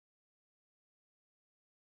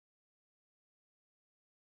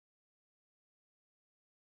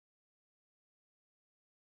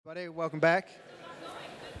Everybody, welcome back.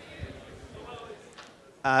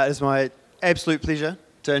 It is my absolute pleasure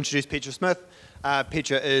to introduce Petra Smith.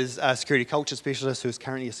 Petra is a security culture specialist who is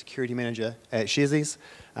currently a security manager at Sharesies,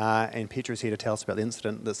 and Petra is here to tell us about the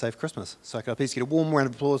incident that saved Christmas. So can I please get a warm round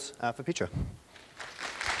of applause for Petra?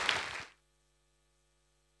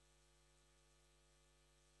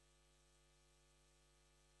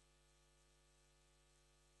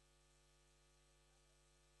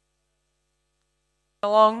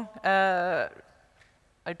 Along, I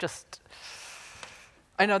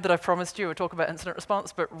know that I've promised you a talk about incident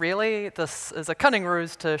response, but really this is a cunning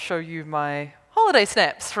ruse to show you my holiday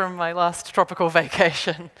snaps from my last tropical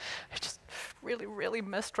vacation. I just really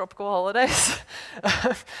miss tropical holidays.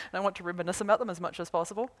 And I want to reminisce about them as much as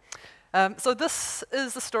possible. So this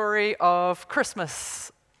is the story of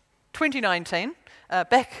Christmas 2019,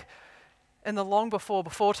 back in the long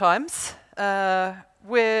before times,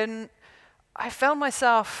 when I found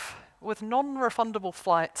myself with non-refundable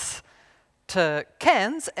flights to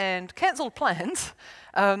Cairns and cancelled plans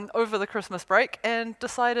over the Christmas break and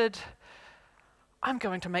decided I'm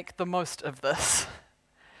going to make the most of this.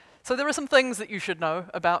 So there are some things that you should know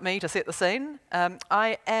about me to set the scene.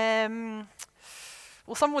 I am,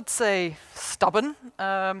 well, some would say stubborn.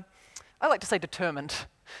 I like to say determined.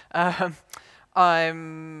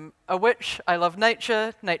 I'm a witch. I love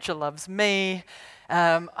nature. Nature loves me.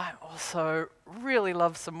 I also really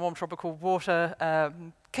love some warm tropical water,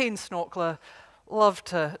 keen snorkeler, love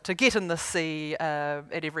to get in the sea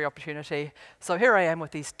at every opportunity. So here I am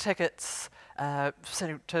with these tickets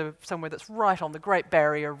to somewhere that's right on the Great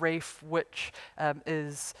Barrier Reef, which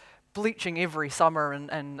is bleaching every summer,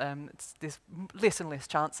 and there's less and less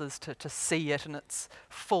chances to see it in its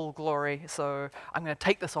full glory. So I'm going to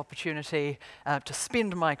take this opportunity to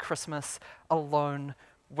spend my Christmas alone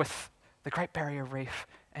with the Great Barrier Reef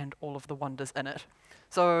and all of the wonders in it.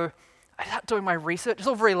 So I started doing my research. It's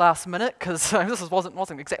all very last minute because this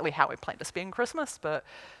wasn't exactly how I planned to spend Christmas, but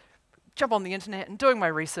jump on the internet and doing my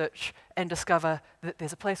research and discover that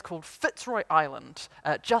there's a place called Fitzroy Island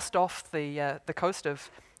just off the coast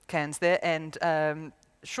of Cairns there, and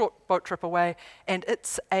short boat trip away, and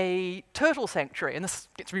it's a turtle sanctuary. And this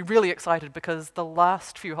gets me really excited because the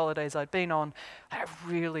last few holidays I'd been on, I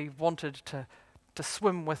really wanted to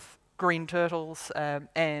swim with green turtles,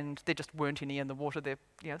 and there just weren't any in the water.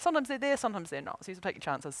 Sometimes they're there, sometimes they're not, so you have to take your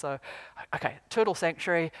chances. So, okay, turtle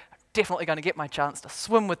sanctuary, definitely going to get my chance to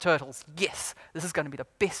swim with turtles. Yes, this is going to be the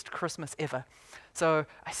best Christmas ever. So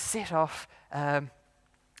I set off,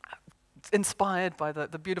 inspired by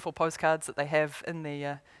the beautiful postcards that they have in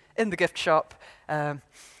the gift shop,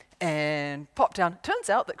 and popped down. Turns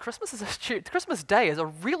out that Christmas Day is a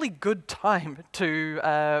really good time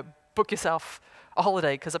to book yourself a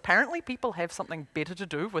holiday, because apparently people have something better to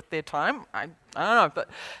do with their time. I don't know, but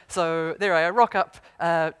so there I rock up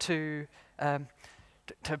to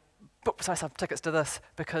book myself tickets to this,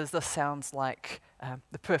 because this sounds like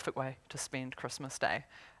the perfect way to spend Christmas Day.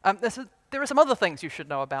 There are some other things you should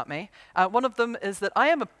know about me. One of them is that I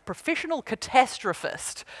am a professional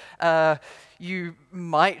catastrophist. You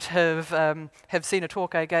might have seen a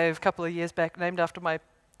talk I gave a couple of years back named after my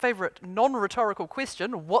favorite non-rhetorical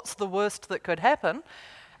question: what's the worst that could happen?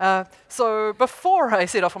 So before I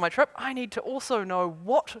set off on my trip, I need to also know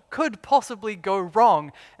what could possibly go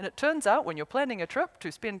wrong. And it turns out when you're planning a trip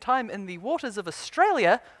to spend time in the waters of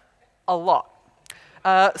Australia, a lot.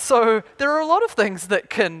 So there are a lot of things that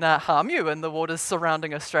can harm you in the waters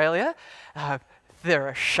surrounding Australia. There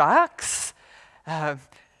are sharks,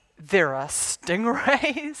 there are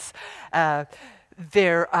stingrays,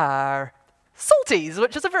 there are salties,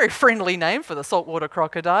 which is a very friendly name for the saltwater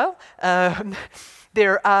crocodile.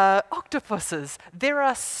 There are octopuses, there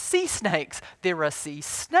are sea snakes, there are sea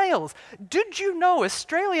snails. Did you know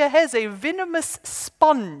Australia has a venomous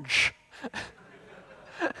sponge?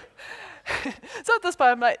 So at this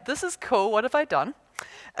point I'm like, this is cool, what have I done?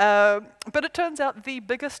 But it turns out the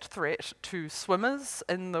biggest threat to swimmers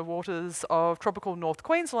in the waters of tropical North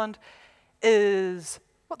Queensland is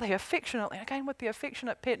what they affectionately, again with the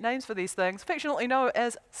affectionate pet names for these things, affectionately know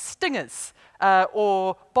as stingers,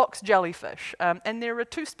 or box jellyfish. And there are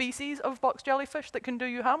two species of box jellyfish that can do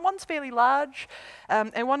you harm. One's fairly large,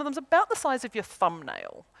 and one of them's about the size of your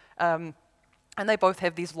thumbnail. And they both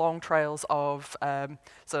have these long trails of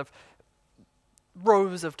sort of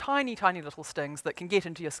rows of tiny little stings that can get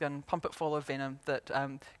into your skin, pump it full of venom that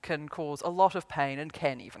can cause a lot of pain and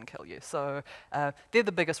can even kill you. So they're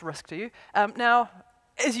the biggest risk to you. Now,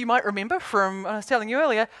 as you might remember from what I was telling you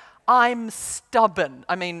earlier, I'm stubborn.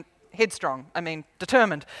 I mean, headstrong, I mean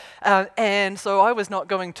determined. And so I was not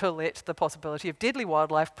going to let the possibility of deadly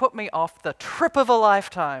wildlife put me off the trip of a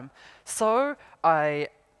lifetime. So I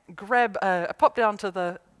pop down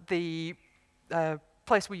to the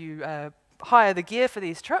place where you hire the gear for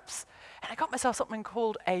these trips, and I got myself something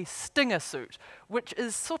called a stinger suit, which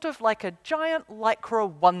is sort of like a giant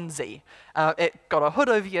lycra onesie. It got a hood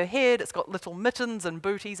over your head, it's got little mittens and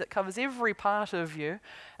booties, it covers every part of you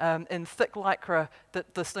in thick lycra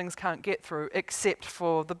that the stings can't get through, except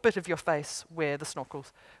for the bit of your face where the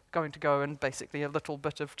snorkel's going to go, and basically a little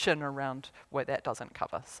bit of chin around where that doesn't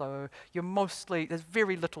cover. So there's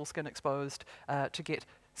very little skin exposed to get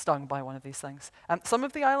stung by one of these things. Some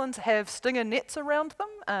of the islands have stinger nets around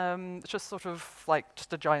them, it's just sort of like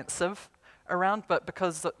just a giant sieve around, but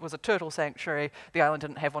because it was a turtle sanctuary, the island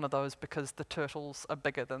didn't have one of those because the turtles are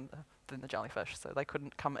bigger than the jellyfish, so they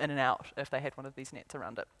couldn't come in and out if they had one of these nets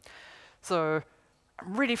around it. So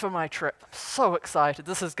I'm ready for my trip. I'm so excited.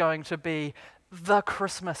 This is going to be the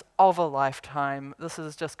Christmas of a lifetime. It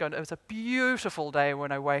was a beautiful day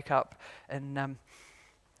when I wake up in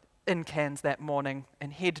Cairns that morning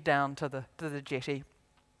and head down to the jetty.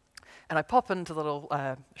 And I pop into the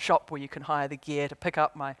little shop where you can hire the gear to pick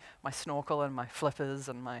up my snorkel and my flippers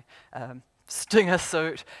and my stinger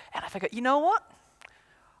suit. And I figure, you know what?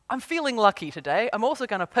 I'm feeling lucky today. I'm also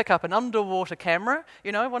going to pick up an underwater camera,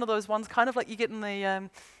 one of those ones kind of like you get in the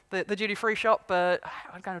duty-free shop, but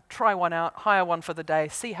I'm going to try one out, hire one for the day,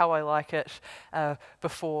 see how I like it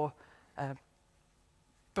before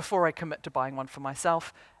I commit to buying one for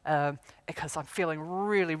myself, because I'm feeling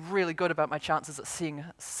really, really good about my chances at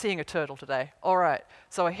seeing a turtle today. All right,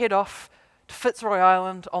 so I head off to Fitzroy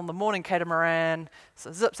Island on the morning catamaran. So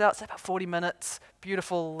it zips out, it's about 40 minutes,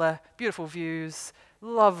 beautiful views,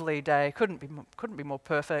 lovely day, couldn't be more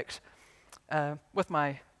perfect, with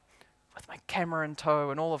my camera in tow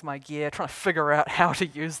and all of my gear, trying to figure out how to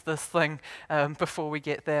use this thing before we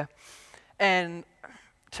get there. And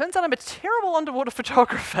turns out I'm a terrible underwater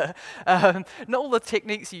photographer. Not all the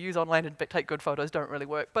techniques you use on land to take good photos don't really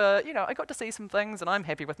work, but I got to see some things, and I'm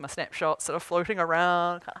happy with my snapshots that are floating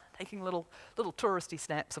around, taking little touristy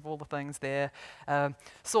snaps of all the things there.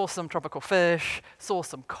 Saw some tropical fish, saw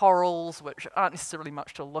some corals, which aren't necessarily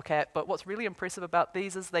much to look at, but what's really impressive about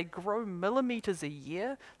these is they grow millimeters a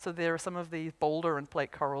year. So there are some of these boulder and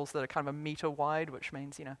plate corals that are kind of a meter wide, which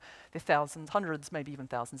means they're thousands, hundreds, maybe even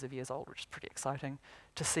thousands of years old, which is pretty exciting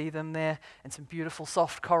to see them there, and some beautiful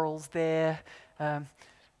soft corals there. And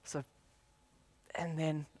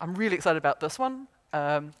then I'm really excited about this one.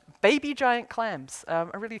 Baby giant clams,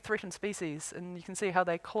 a really threatened species, and you can see how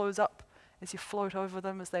they close up as you float over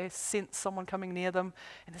them, as they sense someone coming near them.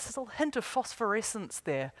 And there's this little hint of phosphorescence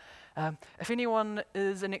there. If anyone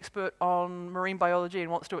is an expert on marine biology and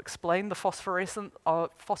wants to explain the phosphorescence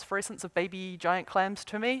of baby giant clams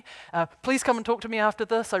to me, please come and talk to me after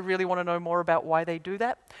this. I really want to know more about why they do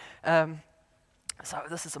that. So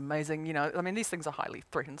this is amazing. These things are highly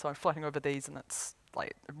threatened, so I'm floating over these, and it's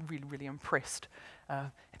like really, really impressed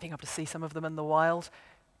being able to see some of them in the wild.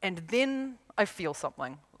 And then I feel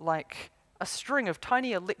something, like a string of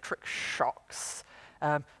tiny electric shocks,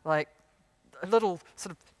 like a little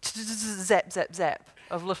sort of zap, zap, zap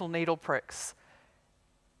of little needle pricks.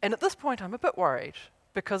 And at this point, I'm a bit worried,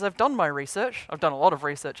 because I've done my research. I've done a lot of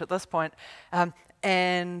research at this point,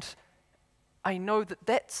 and I know that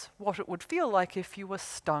that's what it would feel like if you were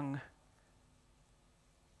stung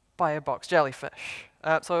by a box jellyfish.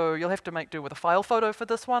 So you'll have to make do with a file photo for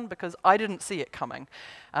this one, because I didn't see it coming.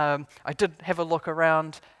 I did have a look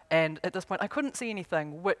around, and at this point I couldn't see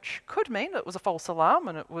anything, which could mean it was a false alarm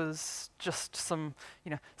and it was just some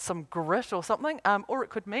grit or something, or it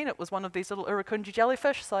could mean it was one of these little irukandji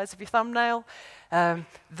jellyfish, size of your thumbnail,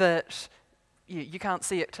 that you can't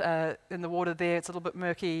see it in the water there. It's a little bit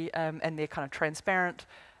murky, and they're kind of transparent.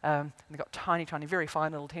 And they've got tiny, tiny, very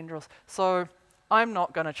fine little tendrils. So I'm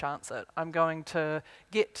not going to chance it. I'm going to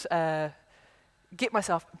get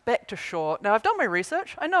myself back to shore. Now, I've done my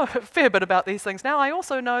research. I know a fair bit about these things now. I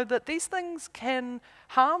also know that these things can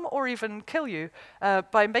harm or even kill you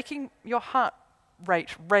by making your heart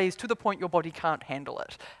rate raised to the point your body can't handle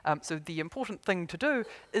it. So the important thing to do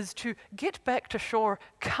is to get back to shore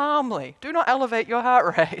calmly. Do not elevate your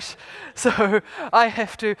heart rate. So I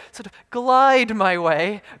have to sort of glide my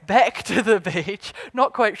way back to the beach,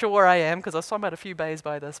 not quite sure where I am because I've swum out a few bays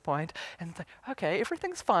by this point, and think, okay,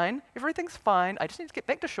 everything's fine, I just need to get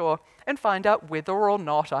back to shore and find out whether or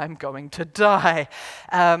not I'm going to die.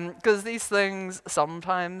 Because these things,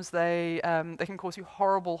 sometimes they can cause you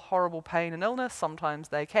horrible, horrible pain and illness. Sometimes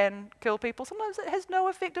they can kill people. Sometimes it has no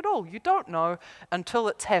effect at all. You don't know until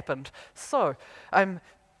it's happened. So I'm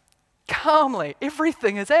calmly,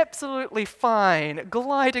 everything is absolutely fine,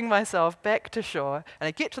 gliding myself back to shore, and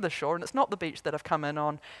I get to the shore, and it's not the beach that I've come in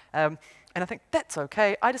on, and I think, that's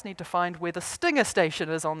okay, I just need to find where the stinger station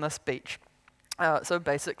is on this beach. So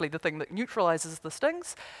basically the thing that neutralizes the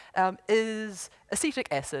stings is acetic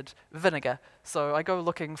acid vinegar. So I go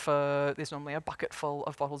looking for, there's normally a bucket full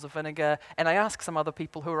of bottles of vinegar, and I ask some other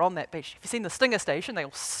people who are on that beach, have you seen the stinger station? They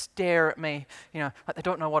all stare at me, like they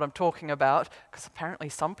don't know what I'm talking about, because apparently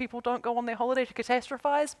some people don't go on their holiday to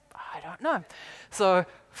catastrophize. I don't know. So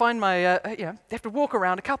find my, they have to walk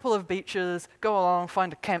around a couple of beaches, go along,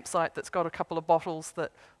 find a campsite that's got a couple of bottles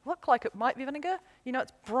that look like it might be vinegar.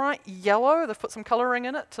 It's bright yellow. They've put some colouring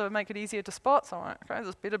in it to make it easier to spot. So I'm like, okay,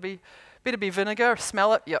 this better be vinegar.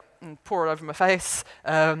 Smell it, yep, and pour it over my face.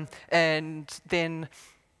 And then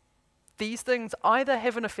these things either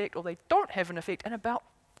have an effect or they don't have an effect in about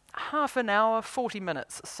half an hour, 40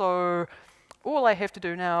 minutes. So all I have to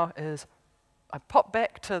do now is I pop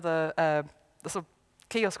back to the sort of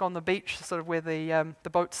kiosk on the beach, sort of where the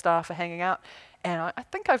boat staff are hanging out, and I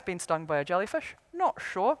think I've been stung by a jellyfish, not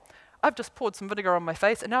sure. I've just poured some vinegar on my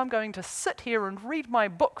face, and now I'm going to sit here and read my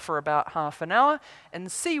book for about half an hour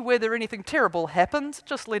and see whether anything terrible happens,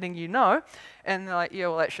 just letting you know. And they're like, yeah,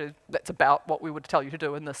 well, actually, that's about what we would tell you to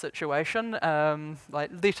do in this situation. Like,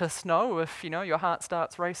 let us know if, your heart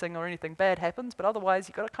starts racing or anything bad happens, but otherwise,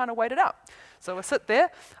 you've got to kind of wait it out. So I sit there.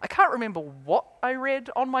 I can't remember what I read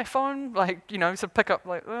on my phone, like, so pick up,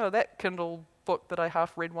 like, oh, that Kindle book that I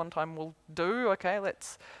half read one time will do. Okay,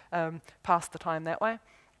 let's pass the time that way.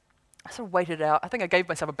 I sort of waited out. I think I gave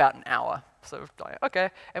myself about an hour. So, okay.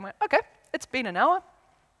 And went, okay, it's been an hour.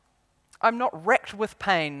 I'm not racked with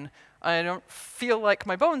pain. I don't feel like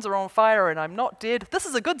my bones are on fire and I'm not dead. This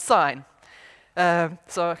is a good sign.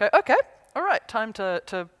 So, okay, all right, time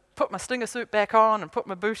to put my stinger suit back on and put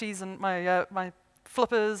my booties and my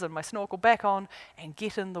flippers and my snorkel back on and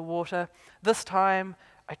get in the water. This time,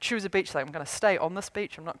 I choose a beach. Like, I'm going to stay on this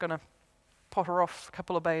beach. I'm not going to potter off a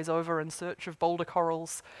couple of bays over in search of boulder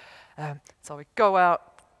corals. So we go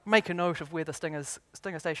out, make a note of where the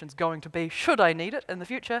stinger station's going to be, should I need it in the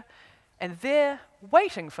future, and there,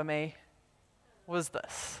 waiting for me, was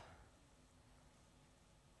this.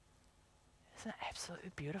 Isn't it absolutely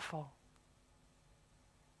beautiful?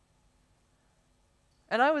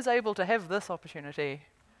 And I was able to have this opportunity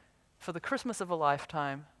for the Christmas of a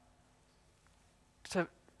lifetime to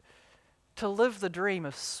live the dream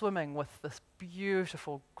of swimming with this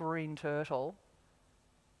beautiful green turtle,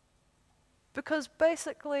 because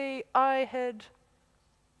basically I had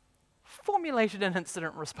formulated an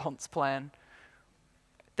incident response plan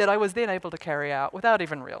that I was then able to carry out without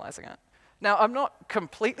even realizing it. Now, I'm not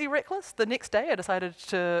completely reckless. The next day I decided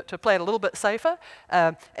to play it a little bit safer,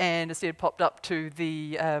 and instead popped up to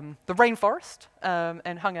the rainforest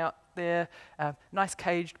and hung out there. Nice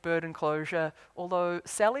caged bird enclosure, although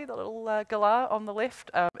Sally, the little galah on the left,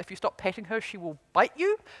 if you stop patting her, she will bite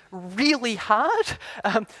you really hard.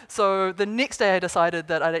 So the next day I decided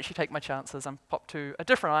that I'd actually take my chances and pop to a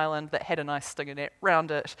different island that had a nice stinger net around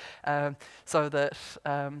it, so that,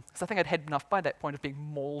 because I think I'd had enough by that point of being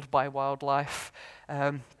mauled by wildlife.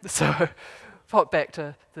 So pop back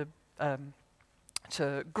to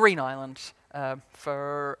Green Island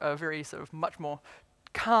for a very sort of much more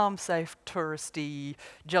calm, safe, touristy,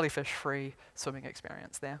 jellyfish-free swimming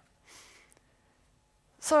experience there.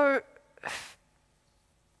 So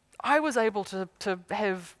I was able to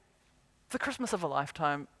have the Christmas of a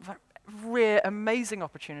lifetime, a rare, amazing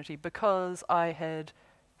opportunity, because I had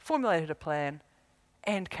formulated a plan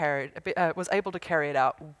and was able to carry it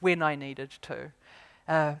out when I needed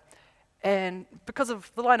to. And because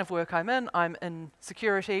of the line of work I'm in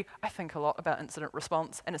security, I think a lot about incident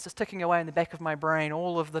response, and it's just ticking away in the back of my brain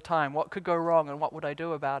all of the time. What could go wrong and what would I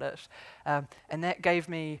do about it? And that gave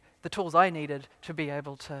me the tools I needed to be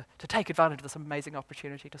able to take advantage of this amazing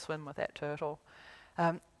opportunity to swim with that turtle.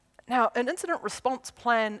 Now, an incident response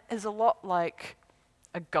plan is a lot like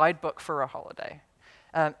a guidebook for a holiday.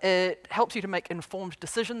 It helps you to make informed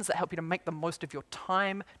decisions that help you to make the most of your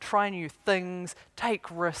time, try new things, take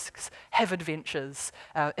risks, have adventures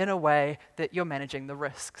in a way that you're managing the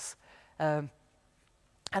risks. It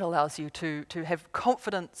allows you to have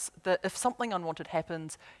confidence that if something unwanted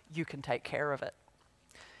happens, you can take care of it.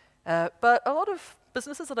 But a lot of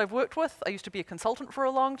businesses that I've worked with, I used to be a consultant for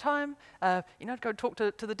a long time, I'd go talk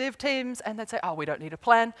to the dev teams and they'd say, oh, we don't need a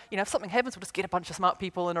plan. If something happens, we'll just get a bunch of smart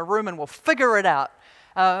people in a room and we'll figure it out.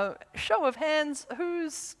 Show of hands, who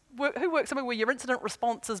works somewhere where your incident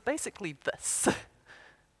response is basically this?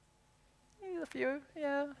 A few,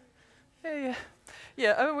 yeah.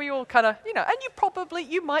 Yeah, I mean, we all kind of, and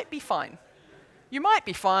you might be fine. You might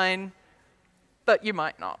be fine, but you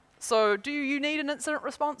might not. So do you need an incident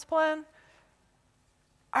response plan?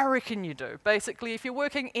 I reckon you do. Basically, if you're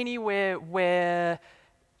working anywhere where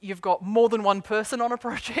you've got more than one person on a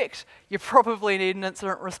project, you probably need an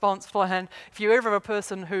incident response plan. If you ever have a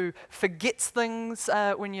person who forgets things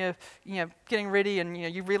when you're getting ready and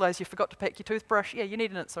you realize you forgot to pack your toothbrush, yeah, you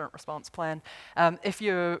need an incident response plan. If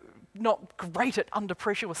you're not great at under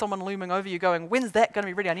pressure with someone looming over you going, when's that going to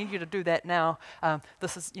be ready? I need you to do that now.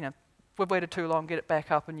 This is, we've waited too long, get it back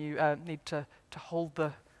up, and you need to hold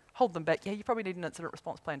them back. Yeah, you probably need an incident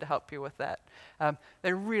response plan to help you with that.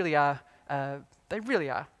 They really are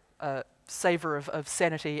a saver of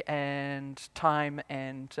sanity and time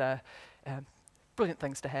and brilliant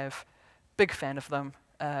things to have. Big fan of them.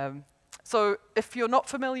 So if you're not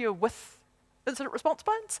familiar with incident response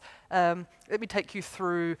plans, let me take you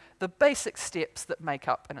through the basic steps that make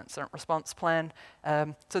up an incident response plan.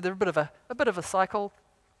 So they're a bit of a cycle,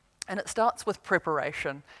 and it starts with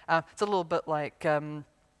preparation. It's a little bit like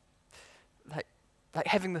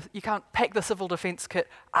having you can't pack the civil defence kit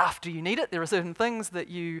after you need it. There are certain things that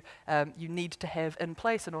you need to have in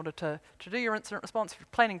place in order to do your incident response. If you're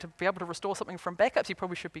planning to be able to restore something from backups, you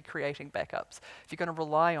probably should be creating backups. If you're going to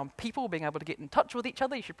rely on people being able to get in touch with each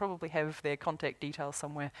other, you should probably have their contact details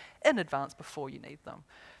somewhere in advance before you need them.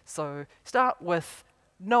 So start with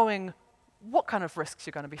knowing what kind of risks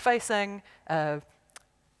you're going to be facing,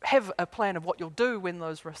 have a plan of what you'll do when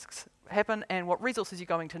those risks happen and what resources you're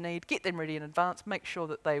going to need, get them ready in advance, make sure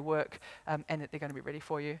that they work and that they're going to be ready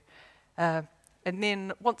for you. And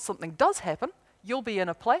then once something does happen, you'll be in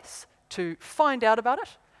a place to find out about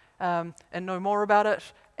it and know more about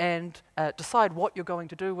it and decide what you're going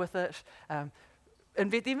to do with it.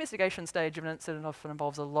 The investigation stage of an incident often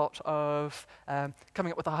involves a lot of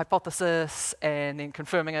coming up with a hypothesis and then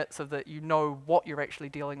confirming it so that you know what you're actually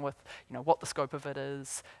dealing with, what the scope of it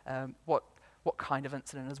is, what kind of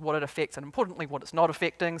incident is, what it affects, and importantly, what it's not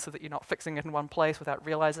affecting, so that you're not fixing it in one place without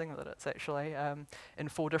realizing that it's actually in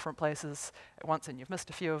 4 different places at once and you've missed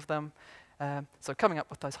a few of them. So coming up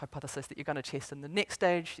with those hypotheses that you're going to test in the next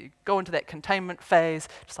stage, you go into that containment phase,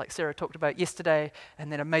 just like Sarah talked about yesterday,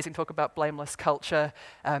 and then amazing talk about blameless culture.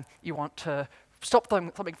 You want to stop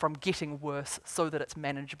something from getting worse so that it's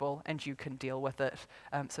manageable and you can deal with it.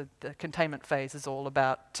 So the containment phase is all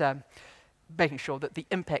about making sure that the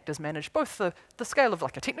impact is managed, both the scale of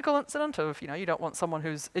like a technical incident of, you don't want someone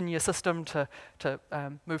who's in your system to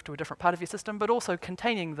move to a different part of your system, but also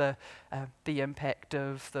containing the impact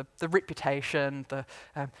of the reputation, the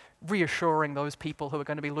reassuring those people who are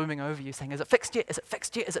going to be looming over you saying, is it fixed yet? Is it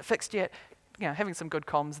fixed yet? Is it fixed yet? Having some good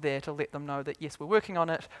comms there to let them know that yes, we're working on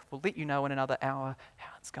it, we'll let you know in another hour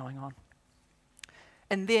how it's going on.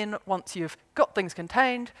 And then once you've got things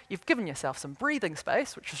contained, you've given yourself some breathing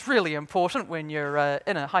space, which is really important when you're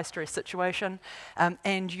in a high-stress situation,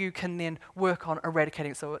 and you can then work on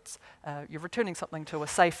eradicating. So it's you're returning something to a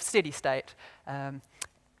safe, steady state, and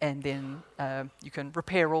then you can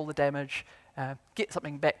repair all the damage, get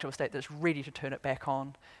something back to a state that's ready to turn it back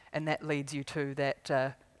on, and that leads you to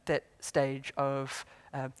that stage of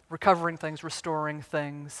recovering things, restoring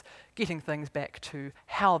things, getting things back to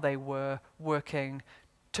how they were working,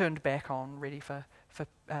 turned back on, ready for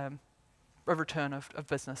a return of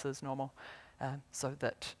business as normal, so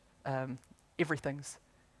that everything's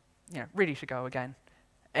ready to go again.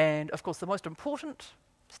 And of course, the most important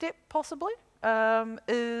step possibly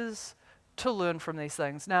is to learn from these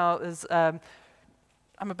things. Now,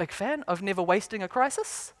 I'm a big fan of never wasting a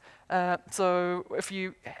crisis. So if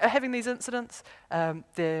you are having these incidents,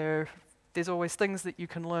 there's always things that you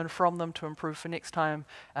can learn from them to improve for next time,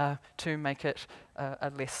 to make it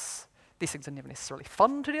these things are never necessarily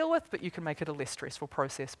fun to deal with, but you can make it a less stressful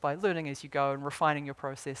process by learning as you go and refining your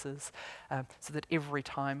processes so that every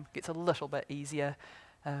time gets a little bit easier.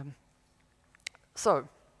 So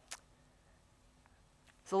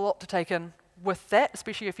there's a lot to take in with that,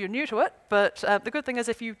 especially if you're new to it, but the good thing is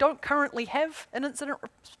if you don't currently have an incident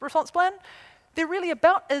response plan, they're really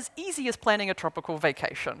about as easy as planning a tropical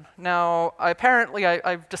vacation. Now,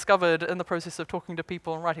 I've discovered in the process of talking to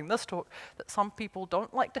people and writing this talk that some people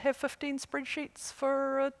don't like to have 15 spreadsheets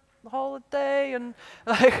for a holiday and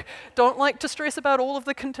don't like to stress about all of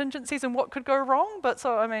the contingencies and what could go wrong. But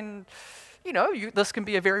so, I mean, this can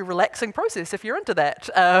be a very relaxing process if you're into that.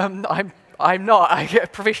 I'm not a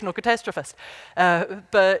professional catastrophist,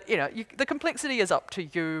 but the complexity is up to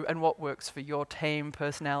you and what works for your team,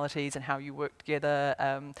 personalities, and how you work together.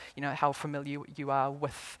 How familiar you are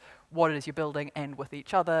with what it is you're building and with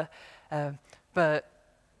each other. But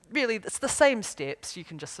really, it's the same steps. You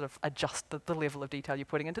can just sort of adjust the level of detail you're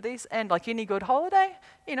putting into these. And like any good holiday,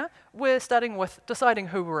 we're starting with deciding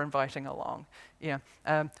who we're inviting along.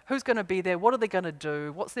 Who's going to be there? What are they going to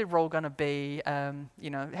do? What's their role going to be?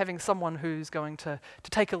 Having someone who's going to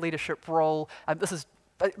take a leadership role. This is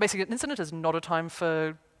basically, an incident is not a time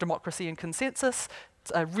for democracy and consensus.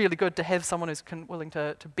 It's really good to have someone who's willing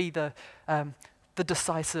to be the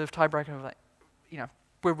decisive tiebreaker of, like,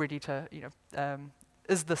 we're ready to,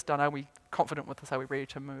 is this done? Are we confident with this? Are we ready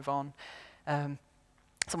to move on?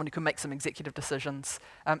 Someone who can make some executive decisions,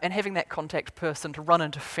 and having that contact person to run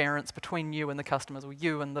interference between you and the customers, or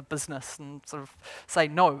you and the business, and sort of say,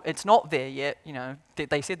 no, it's not there yet.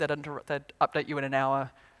 They said they'd update you in an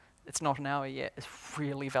hour. It's not an hour yet. It's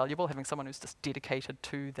really valuable, having someone who's just dedicated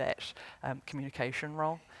to that communication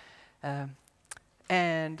role.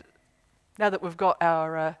 And now that we've got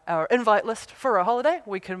our invite list for our holiday,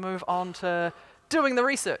 we can move on to doing the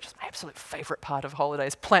research. It's my absolute favorite part of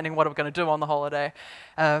holidays, planning what I'm going to do on the holiday.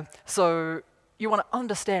 So you want to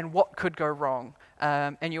understand what could go wrong,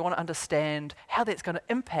 and you want to understand how that's going to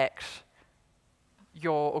impact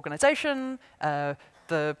your organization,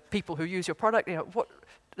 the people who use your product.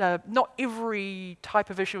 Not every type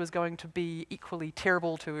of issue is going to be equally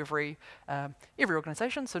terrible to every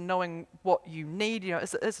organization. So knowing what you need,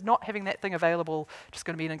 is not having that thing available just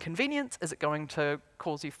going to be an inconvenience? Is it going to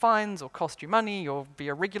cause you fines or cost you money or be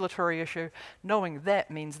a regulatory issue? Knowing that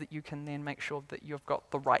means that you can then make sure that you've got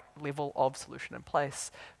the right level of solution in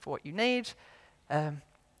place for what you need. And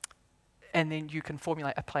then you can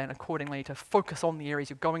formulate a plan accordingly to focus on the areas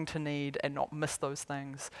you're going to need and not miss those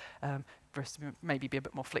things. Versus maybe be a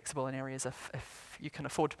bit more flexible in areas if you can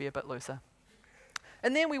afford to be a bit looser.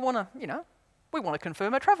 And then we want to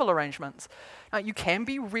confirm our travel arrangements. You can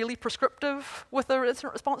be really prescriptive with the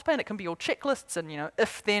incident response plan. It can be all checklists and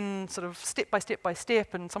if then sort of step by step by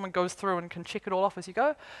step, and someone goes through and can check it all off as you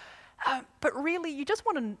go. But really, you just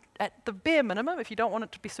want to, at the bare minimum, if you don't want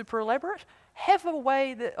it to be super elaborate, have a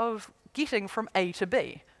way of getting from A to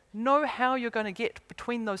B. Know how you're going to get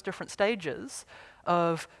between those different stages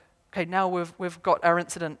of, okay, now we've got our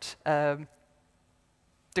incident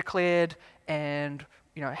declared, and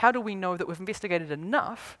how do we know that we've investigated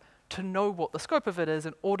enough to know what the scope of it is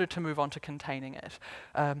in order to move on to containing it?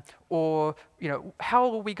 Or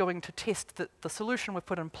how are we going to test that the solution we've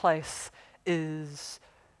put in place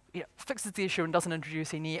fixes the issue and doesn't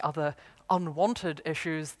introduce any other unwanted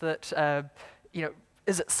issues that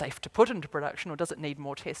is it safe to put into production, or does it need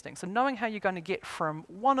more testing? So knowing how you're going to get from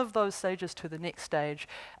one of those stages to the next stage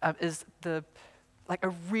is a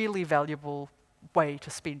really valuable way to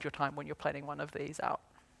spend your time when you're planning one of these out.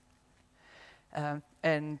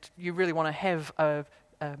 And you really want to have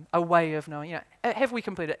a way of knowing, have we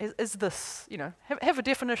completed it? Is this, have a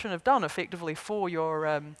definition of done effectively for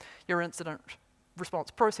your incident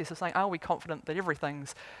response process of saying, are we confident that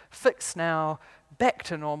everything's fixed now, back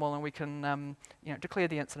to normal, and we can declare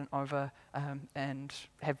the incident over and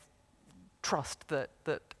have trust that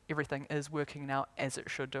everything is working now as it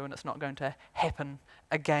should do, and it's not going to happen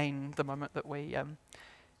again the moment that we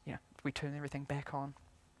turn everything back on.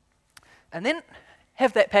 And then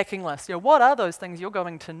have that packing list. What are those things you're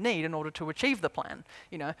going to need in order to achieve the plan?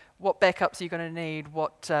 What backups are you going to need?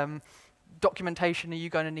 What documentation are you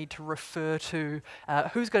going to need to refer to?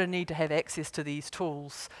 Who's going to need to have access to these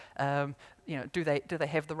tools? Do they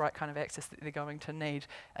have the right kind of access that they're going to need?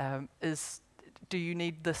 Do you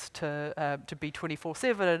need this to be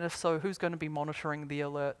 24/7? And if so, who's going to be monitoring the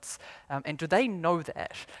alerts? And do they know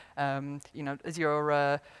that? Is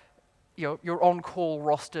your on-call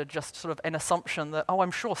roster just sort of an assumption that,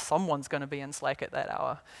 I'm sure someone's going to be in Slack at that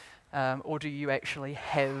hour? Or do you actually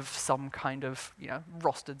have some kind of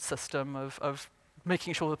rostered system of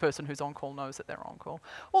making sure the person who's on call knows that they're on call?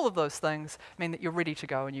 All of those things mean that you're ready to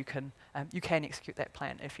go, and you can execute that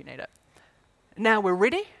plan if you need it. Now we're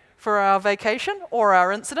ready for our vacation or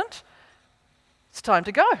our incident. It's time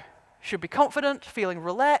to go. Should be confident, feeling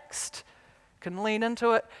relaxed, can lean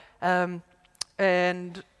into it,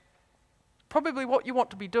 and probably what you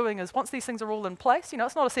want to be doing is, once these things are all in place,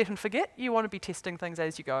 it's not a set and forget. You want to be testing things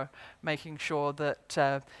as you go, making sure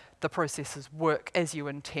that the processes work as you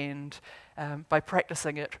intend by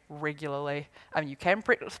practicing it regularly. You can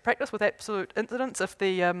practice with absolute incidents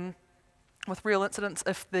with real incidents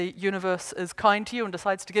if the universe is kind to you and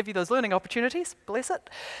decides to give you those learning opportunities, bless it.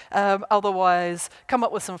 Otherwise, come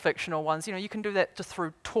up with some fictional ones. You can do that just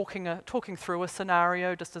through talking through a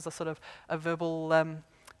scenario, just as a sort of a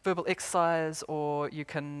verbal exercise, or you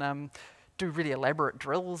can do really elaborate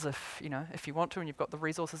drills if you want to and you've got the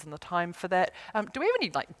resources and the time for that. Do we have any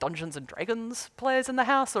like Dungeons and Dragons players in the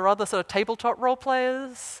house or other sort of tabletop role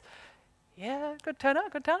players? Yeah, good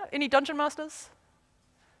turnout, good turnout. Any Dungeon Masters?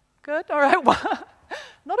 Good, all right.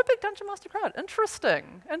 Not a big Dungeon Master crowd.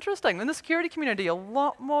 Interesting, interesting. In the security community, a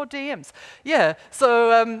lot more DMs. Yeah,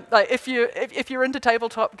 so like if you're into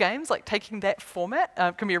tabletop games, like taking that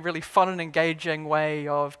format can be a really fun and engaging way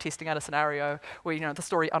of testing out a scenario where the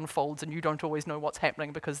story unfolds and you don't always know what's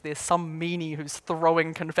happening because there's some meanie who's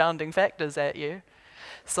throwing confounding factors at you.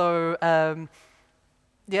 So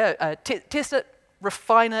test it,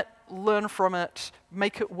 refine it, learn from it,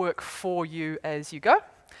 make it work for you as you go.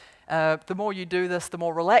 The more you do this, the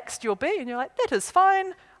more relaxed you'll be, and you're like, that is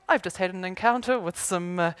fine. I've just had an encounter with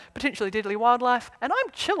some potentially deadly wildlife, and I'm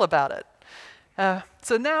chill about it.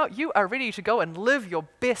 So now you are ready to go and live your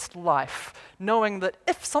best life, knowing that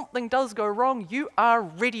if something does go wrong, you are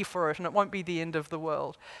ready for it, and it won't be the end of the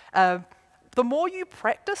world. The more you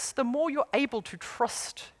practice, the more you're able to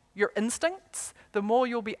trust your instincts, the more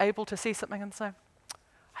you'll be able to see something and say,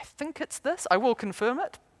 I think it's this. I will confirm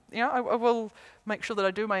it. I will make sure that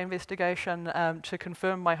I do my investigation to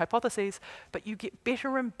confirm my hypotheses, but you get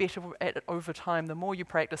better and better at it over time. The more you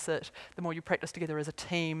practice it, the more you practice together as a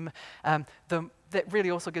team, that really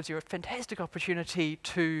also gives you a fantastic opportunity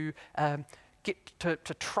to get to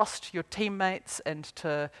trust your teammates, and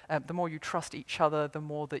the more you trust each other, the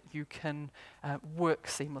more that you can work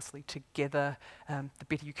seamlessly together, the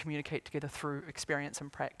better you communicate together through experience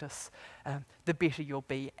and practice, the better you'll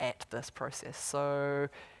be at this process. So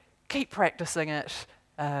keep practicing it.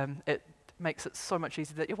 It makes it so much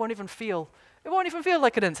easier that it won't even feel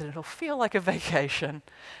like an incident. It'll feel like a vacation.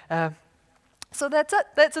 So that's it.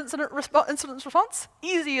 That's incident response.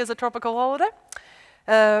 Easy as a tropical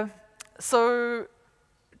holiday. So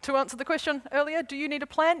to answer the question earlier, do you need a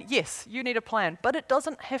plan? Yes, you need a plan, but it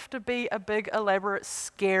doesn't have to be a big, elaborate,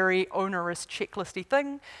 scary, onerous, checklisty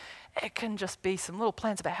thing. It can just be some little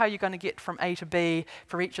plans about how you're going to get from A to B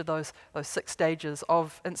for each of those 6 stages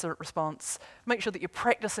of incident response. Make sure that you're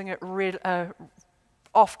practicing it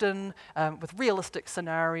often with realistic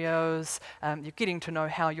scenarios. You're getting to know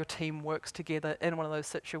how your team works together in one of those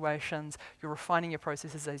situations. You're refining your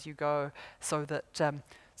processes as you go, so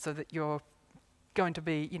that you're going to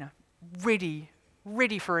be,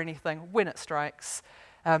 ready for anything when it strikes.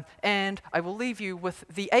 And I will leave you with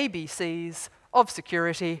the ABCs of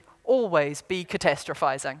security. Always be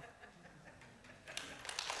catastrophizing.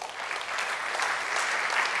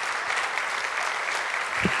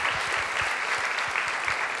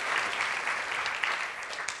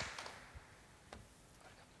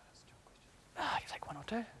 You take one or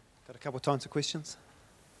two. Got a couple of times for questions.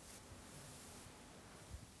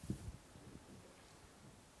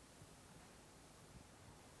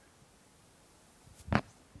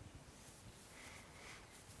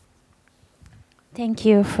 Thank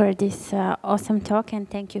you for this awesome talk, and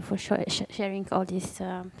thank you for sharing all these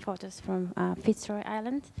photos from Fitzroy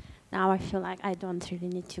Island. Now I feel like I don't really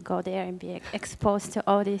need to go there and be exposed to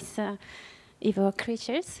all these evil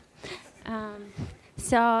creatures.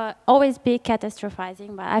 So always be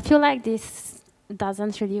catastrophizing, but I feel like this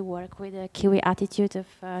doesn't really work with the Kiwi attitude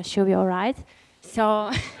of should be all right.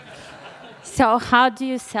 So, so how do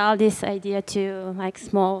you sell this idea to like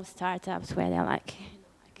small startups where they're like,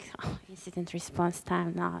 oh, incident response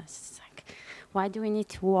time? No, it's just like, why do we need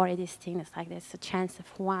to worry this thing? It's like there's a chance of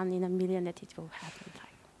 1 in a million that it will happen. Like,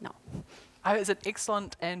 no. It's an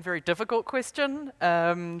excellent and very difficult question.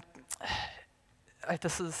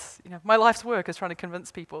 This is, my life's work is trying to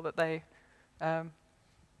convince people that they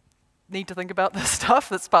need to think about this stuff.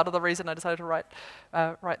 That's part of the reason I decided to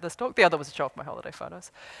write this talk. The other was to show off my holiday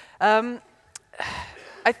photos. I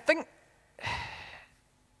think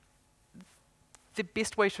the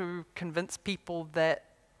best way to convince people that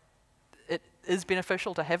it is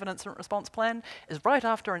beneficial to have an incident response plan is right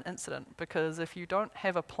after an incident, because if you don't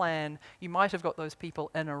have a plan, you might have got those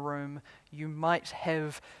people in a room, you might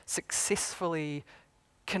have successfully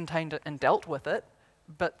contained it and dealt with it,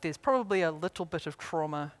 but there's probably a little bit of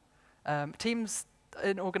trauma. Teams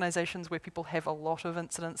in organizations where people have a lot of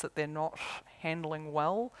incidents that they're not handling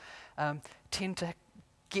well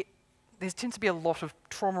there tends to be a lot of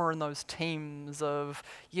trauma in those teams of,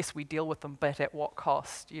 yes, we deal with them, but at what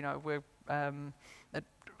cost? It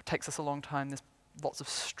takes us a long time. There's lots of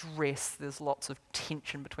stress. There's lots of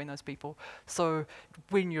tension between those people. So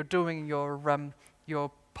when you're doing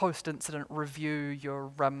your post-incident review,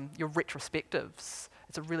 your retrospectives,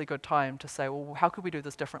 it's a really good time to say, well, how could we do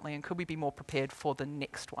this differently, and could we be more prepared for the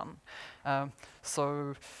next one? I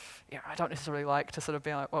don't necessarily like to sort of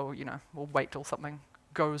be like, well, we'll wait till something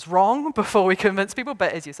goes wrong before we convince people.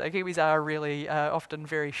 But as you say, Kiwis are really often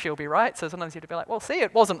very she'll be right. So sometimes you have to be like, well, see,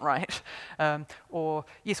 it wasn't right. Or,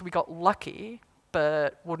 yes, we got lucky,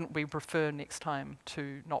 but wouldn't we prefer next time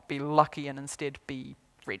to not be lucky and instead be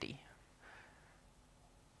ready?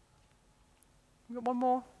 We got one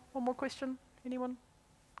more question? Anyone?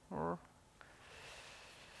 Or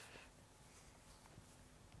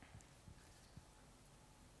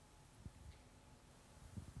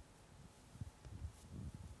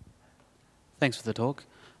Thanks for the talk.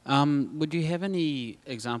 Would you have any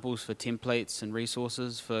examples for templates and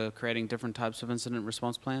resources for creating different types of incident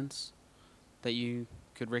response plans that you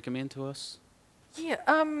could recommend to us? yeah,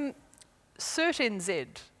 cert.nz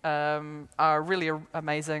are really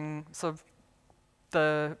amazing. Sort of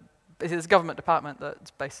there's a government department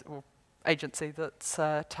that's agency that's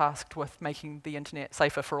tasked with making the internet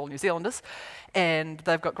safer for all New Zealanders, and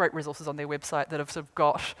they've got great resources on their website that have sort of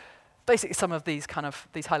got basically some of these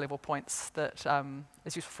high-level points that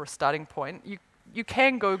is useful for a starting point. You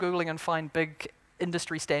can go Googling and find big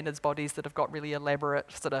industry standards bodies that have got really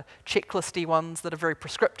elaborate sort of checklisty ones that are very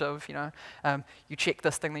prescriptive, you know. You check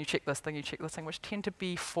this thing, then you check this thing, you check this thing, which tend to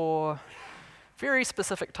be for very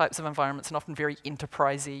specific types of environments and often very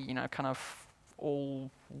enterprisey, you know, kind of all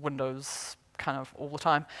Windows kind of all the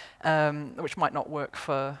time, which might not work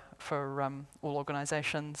for all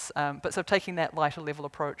organizations. But so taking that lighter level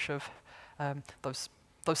approach of those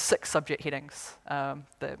 6 subject headings,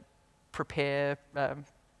 that prepare,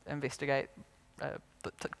 investigate,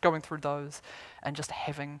 going through those, and just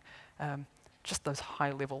having just those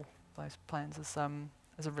high level plans is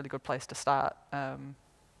a really good place to start.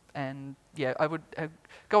 And yeah, I would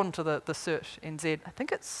go on to the cert NZ.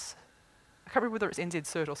 I can't remember whether it's NZ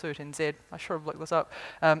cert or cert NZ. I should have looked this up.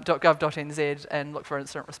 .gov.nz and look for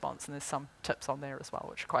incident response, and there's some tips on there as well,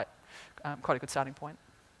 which are quite a good starting point.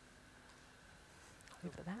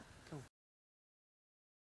 Leave it at that.